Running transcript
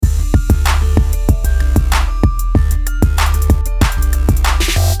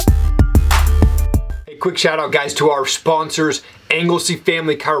Quick shout out, guys, to our sponsors, Anglesey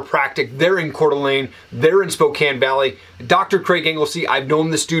Family Chiropractic. They're in Coeur d'Alene. They're in Spokane Valley. Dr. Craig Anglesey, I've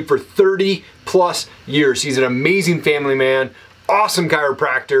known this dude for 30 plus years. He's an amazing family man. Awesome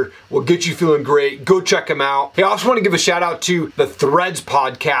chiropractor, will get you feeling great. Go check him out. Hey, I also want to give a shout out to the Threads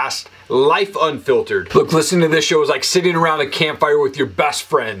podcast, Life Unfiltered. Look, listening to this show is like sitting around a campfire with your best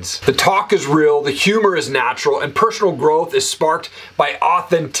friends. The talk is real, the humor is natural, and personal growth is sparked by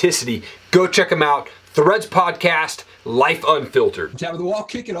authenticity. Go check them out. Threads podcast, Life Unfiltered. Tabitha, well, I'll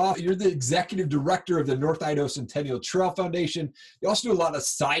kick it off. You're the executive director of the North Idaho Centennial Trail Foundation. You also do a lot of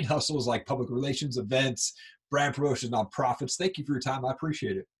side hustles like public relations events, brand promotions, nonprofits. Thank you for your time. I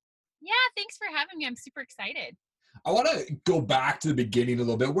appreciate it. Yeah, thanks for having me. I'm super excited. I want to go back to the beginning a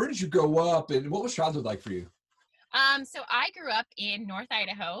little bit. Where did you grow up and what was childhood like for you? So I grew up in North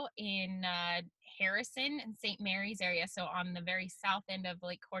Idaho in Harrison and St. Mary's area. So on the very south end of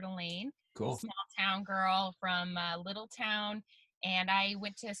Lake Coeur d'Alene. Cool. Small town girl from Little Town. And I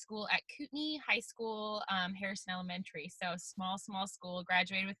went to school at Kootenai High School, Harrison Elementary. So small school,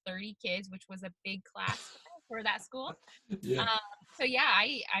 graduated with 30 kids, which was a big class for that school. Yeah. So yeah,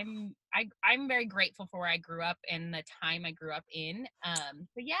 I'm very grateful for where I grew up and the time I grew up in.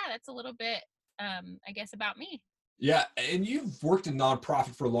 But yeah, that's a little bit, I guess, about me. Yeah, and you've worked in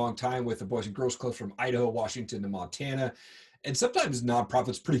nonprofit for a long time with the Boys and Girls Clubs from Idaho, Washington, to Montana. And sometimes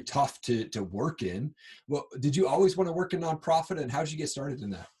nonprofit's pretty tough to work in. Well, did you always want to work in nonprofit, and how did you get started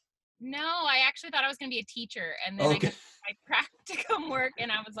in that? No, I actually thought I was going to be a teacher, and then I got my practicum work,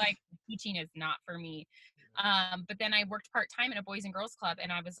 and I was like, teaching is not for me. But then I worked part-time in a Boys and Girls Club,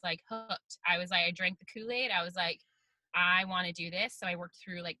 and I was like hooked. I drank the Kool-Aid. I was like, I want to do this. So I worked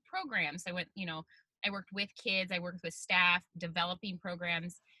through like programs. I worked with kids, I worked with staff, developing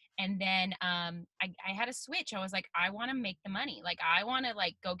programs. And then I had a switch. I was like, I want to make the money. Like, I want to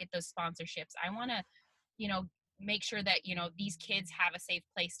like go get those sponsorships. I want to, make sure that, these kids have a safe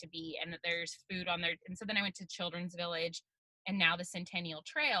place to be and that there's food on there. And so then I went to Children's Village and now the Centennial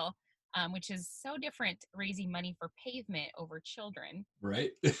Trail, which is so different, raising money for pavement over children.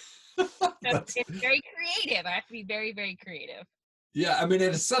 Right. It's very creative. I have to be very, very creative. Yeah, I mean,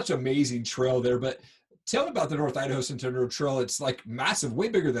 it's such an amazing trail there, but tell me about the North Idaho Centennial Trail. It's like massive, way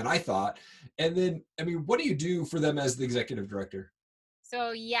bigger than I thought. And then, I mean, what do you do for them as the executive director?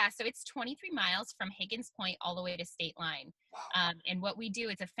 So it's 23 miles from Higgins Point all the way to State Line. Wow. And what we do,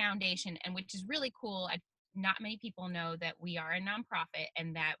 it's a foundation, and which is really cool. Not many people know that we are a nonprofit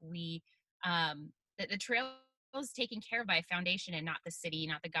and that that the trail is taken care of by a foundation and not the city,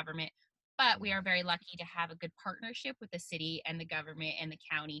 not the government. But we are very lucky to have a good partnership with the city and the government and the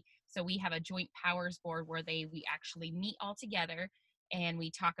county. So we have a joint powers board where we actually meet all together and we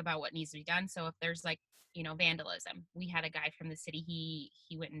talk about what needs to be done. So if there's vandalism, we had a guy from the city,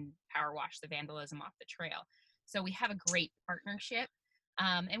 he went and power washed the vandalism off the trail. So we have a great partnership.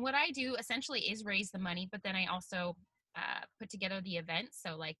 And what I do essentially is raise the money, but then I also put together the events.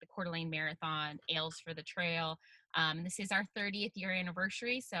 So like the Coeur d'Alene Marathon, Ales for the Trail. This is our 30th year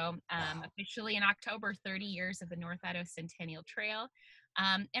anniversary. So officially in October, 30 years of the North Idaho Centennial Trail.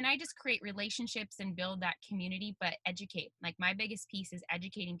 And I just create relationships and build that community, but educate. Like my biggest piece is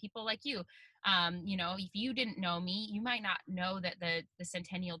educating people like you. If you didn't know me, you might not know that the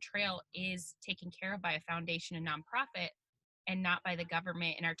Centennial Trail is taken care of by a foundation and nonprofit and not by the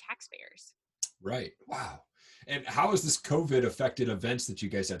government and our taxpayers. Right. Wow. And how has this COVID affected events that you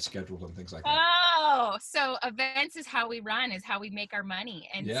guys had scheduled and things like that? Oh, so events is how we run, is how we make our money.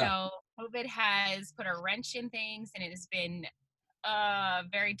 And so COVID has put a wrench in things, and it has been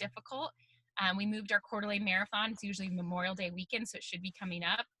very difficult. We moved our Coeur d'Alene Marathon. It's usually Memorial Day weekend, so it should be coming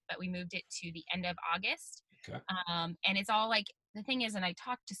up, but we moved it to the end of August. Okay. And it's all like, the thing is, and I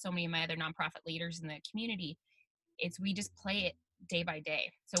talked to so many of my other nonprofit leaders in the community, we just play it day by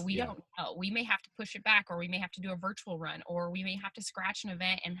day. So we don't know. We may have to push it back, or we may have to do a virtual run, or we may have to scratch an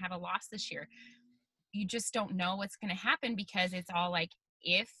event and have a loss this year. You just don't know what's going to happen, because it's all like,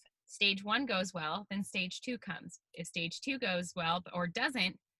 if stage 1 goes well, then stage 2 comes. If stage 2 goes well or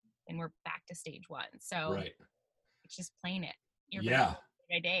doesn't, then we're back to stage 1. So it's just playing it. You're day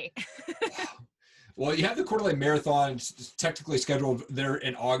by day. Well, you have the Coeur d'Alene Marathon technically scheduled there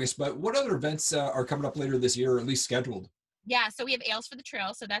in August, but what other events are coming up later this year, or at least scheduled? Yeah, so we have Ales for the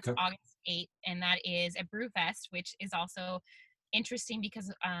Trail. So that's August 8th, and that is at Brewfest, which is also interesting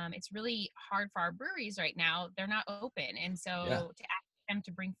because it's really hard for our breweries right now. They're not open. And so to ask them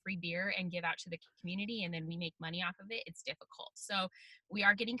to bring free beer and give out to the community, and then we make money off of it, it's difficult. So we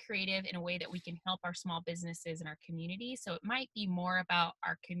are getting creative in a way that we can help our small businesses and our community. So it might be more about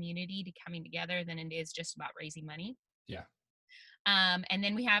our community coming together than it is just about raising money. Yeah. And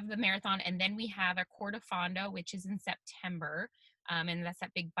then we have the marathon, and then we have our Corte Fondo, which is in September. And that's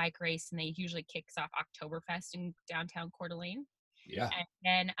that big bike race, and they usually kicks off Oktoberfest in downtown Coeur d'Alene. Yeah.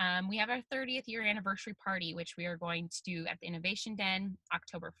 And then we have our 30th year anniversary party, which we are going to do at the Innovation Den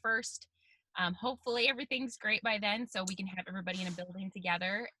October 1st. Hopefully everything's great by then, so we can have everybody in a building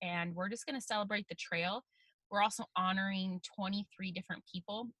together, and we're just going to celebrate the trail. We're also honoring 23 different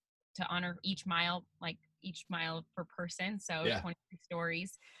people to honor each mile per person, so Yeah. 23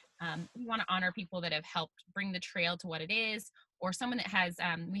 stories. We want to honor people that have helped bring the trail to what it is, or someone that has,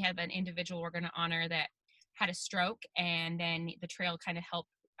 we have an individual we're going to honor that had a stroke, and then the trail kind of helped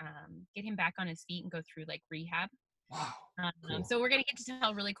get him back on his feet and go through like rehab. Wow. Cool. So we're going to get to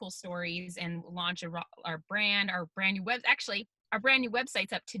tell really cool stories and launch our brand new our brand new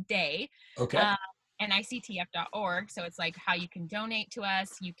website's up today. Okay. NICTF.org. So it's like how you can donate to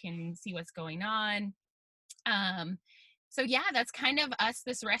us. You can see what's going on. So yeah, that's kind of us.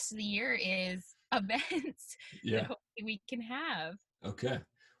 This rest of the year is events that hopefully we can have. Okay.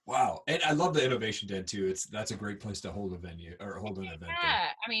 Wow. And I love the Innovation Den too. That's a great place to hold an event Yeah. there.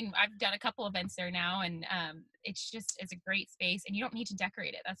 I mean, I've done a couple events there now, and it's a great space, and you don't need to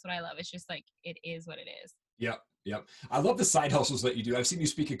decorate it. That's what I love. It's just like, it is what it is. Yep. I love the side hustles that you do. I've seen you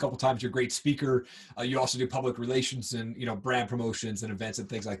speak a couple times. You're a great speaker. You also do public relations and, brand promotions and events and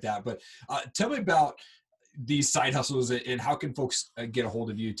things like that. But tell me about these side hustles and how can folks get a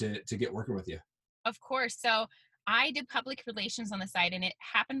hold of you to get working with you? Of course. So I did public relations on the side, and it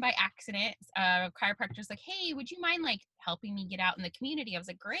happened by accident. Chiropractor's like, hey, would you mind like helping me get out in the community? I was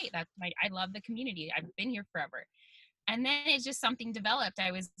like, great. I love the community. I've been here forever. And then it's just something developed.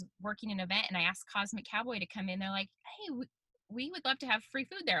 I was working an event, and I asked Cosmic Cowboy to come in. They're like, hey, we would love to have free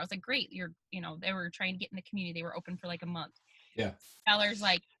food there. I was like, great. They were trying to get in the community. They were open for like a month. Yeah. Seller's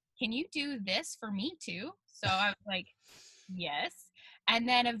like, can you do this for me too? So I was like, yes. And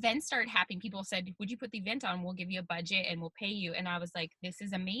then events started happening. People said, would you put the event on? We'll give you a budget and we'll pay you. And I was like, this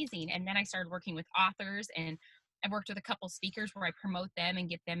is amazing. And then I started working with authors, and I worked with a couple speakers where I promote them and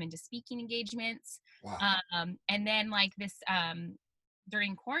get them into speaking engagements. Wow. And then like this,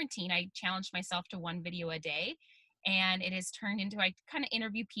 during quarantine, I challenged myself to 1 video a day, and it has turned into, I kind of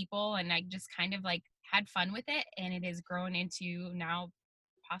interview people, and I just kind of like had fun with it. And it has grown into now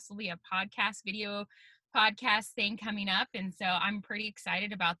possibly a video podcast thing coming up. And so I'm pretty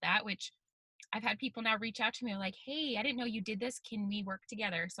excited about that, which I've had people now reach out to me like, hey, I didn't know you did this. Can we work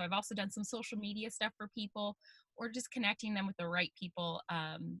together? So I've also done some social media stuff for people, or just connecting them with the right people.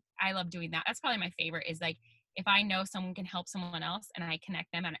 I love doing that. That's probably my favorite, is like, if I know someone can help someone else and I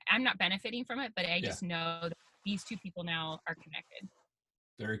connect them, and I'm not benefiting from it, but I just know that these two people now are connected.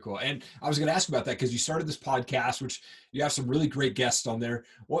 Very cool. And I was going to ask about that because you started this podcast, which you have some really great guests on there.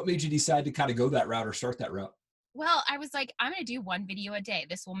 What made you decide to kind of go that route or start that route? Well, I was like, I'm going to do 1 video a day.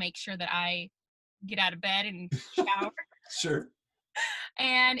 This will make sure that I get out of bed and shower. Sure.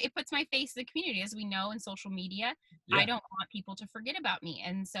 And it puts my face in the community. As we know, in social media, I don't want people to forget about me.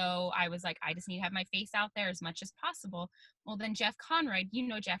 And so I was like, I just need to have my face out there as much as possible. Well, then Jeff Conroy,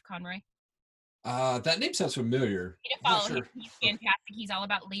 Jeff Conroy? That name sounds familiar. You need to follow him. He's fantastic. He's all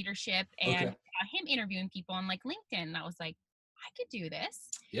about leadership, and him interviewing people on like LinkedIn. And I was like, I could do this.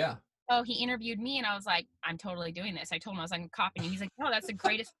 Yeah. So he interviewed me, and I was like, I'm totally doing this. I told him I was like, copying. He's like, no, that's the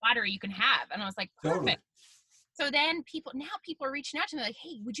greatest flattery you can have. And I was like, perfect. Totally. So then people are reaching out to me like,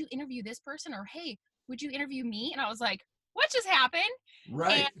 hey, would you interview this person? Or, hey, would you interview me? And I was like, what just happened?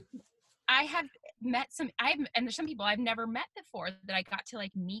 Right. And I have met and there's some people I've never met before that I got to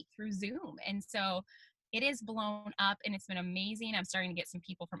like meet through Zoom. And so it is blown up, and it's been amazing. I'm starting to get some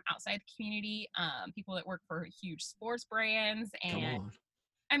people from outside the community, people that work for huge sports brands. And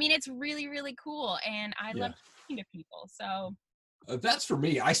I mean, it's really, really cool. And I love talking to people. So that's for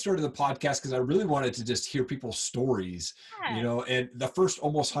me. I started the podcast because I really wanted to just hear people's stories, and the first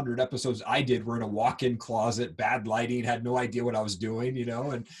almost 100 episodes I did were in a walk-in closet, bad lighting, had no idea what I was doing,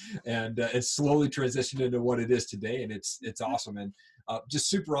 and it slowly transitioned into what it is today. And it's awesome. And just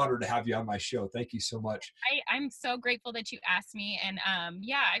super honored to have you on my show. Thank you so much. I'm so grateful that you asked me. And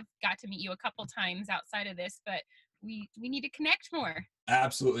I've got to meet you a couple times outside of this, but we need to connect more.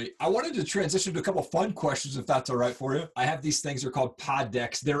 Absolutely. I wanted to transition to a couple fun questions, if that's all right for you. I have these things. They're called pod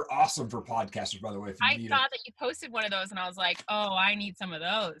decks. They're awesome for podcasters, by the way. I saw that you posted one of those, and I was like, oh, I need some of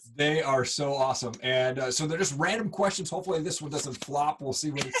those. They are so awesome. And so they're just random questions. Hopefully this one doesn't flop. We'll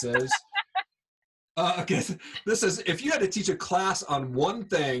see what it says. Okay. This is, if you had to teach a class on one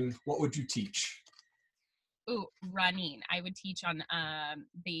thing, what would you teach? Ooh, running. I would teach on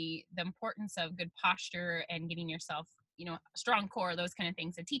the importance of good posture and getting yourself, strong core, those kind of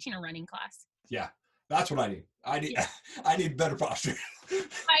things. So teaching a running class. Yeah, That's what I need. I need better posture.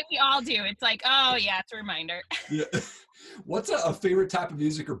 We all do. It's like, oh yeah, it's a reminder. Yeah. What's a favorite type of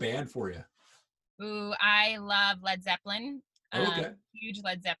music or band for you? Ooh, I love Led Zeppelin. Okay. Huge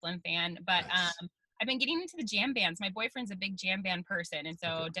Led Zeppelin fan. But Nice. I've been getting into the jam bands. My boyfriend's a big jam band person, and so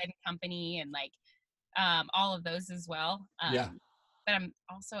Okay. Dead and Company and like all of those as well. Yeah. But I'm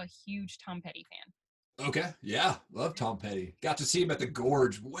also a huge Tom Petty fan. Okay. Yeah. Love Tom Petty. Got to see him at the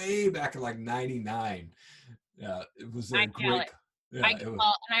Gorge way back in like 99. Yeah. It was a I great. feel it. Yeah.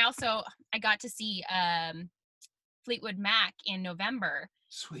 And I got to see Fleetwood Mac in November.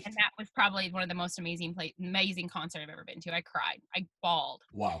 Sweet. And that was probably one of the most amazing concerts I've ever been to. I cried. I bawled.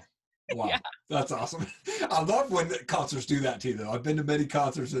 Wow. Yeah. That's awesome. I love when concerts do that too, though. I've been to many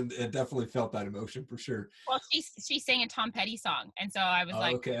concerts and definitely felt that emotion for sure. Well, she sang a Tom Petty song, and so I was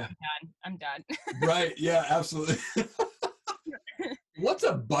like, okay. I'm done. Right. Yeah, absolutely. What's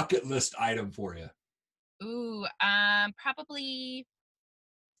a bucket list item for you? Ooh, probably.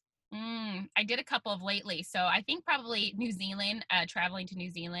 I did a couple of lately, so I think probably New Zealand. Traveling to New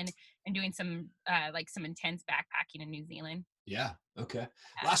Zealand and doing some some intense backpacking in New Zealand. Yeah. Okay.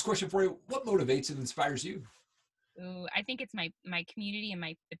 Last question for you. What motivates and inspires you? Ooh, I think it's my community and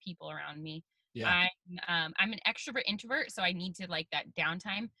the people around me. Yeah. I'm an extrovert introvert, so I need to like that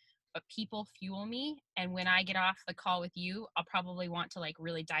downtime. But people fuel me, and when I get off the call with you, I'll probably want to like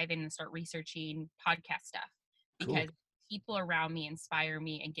really dive in and start researching podcast stuff because people around me inspire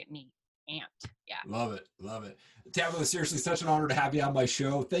me and get me amped. Yeah. Love it. Love it. Tabitha, seriously, such an honor to have you on my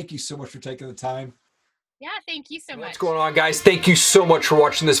show. Thank you so much for taking the time. Yeah, thank you so much. What's going on, guys? Thank you so much for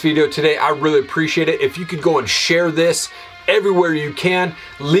watching this video today. I really appreciate it. If you could go and share this everywhere you can,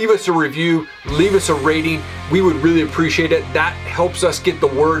 leave us a review, leave us a rating. We would really appreciate it. That helps us get the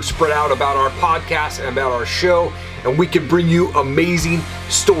word spread out about our podcast and about our show, and we can bring you amazing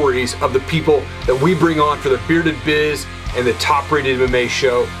stories of the people that we bring on for the Bearded Biz and the Top Rated MMA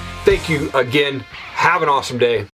show. Thank you again. Have an awesome day.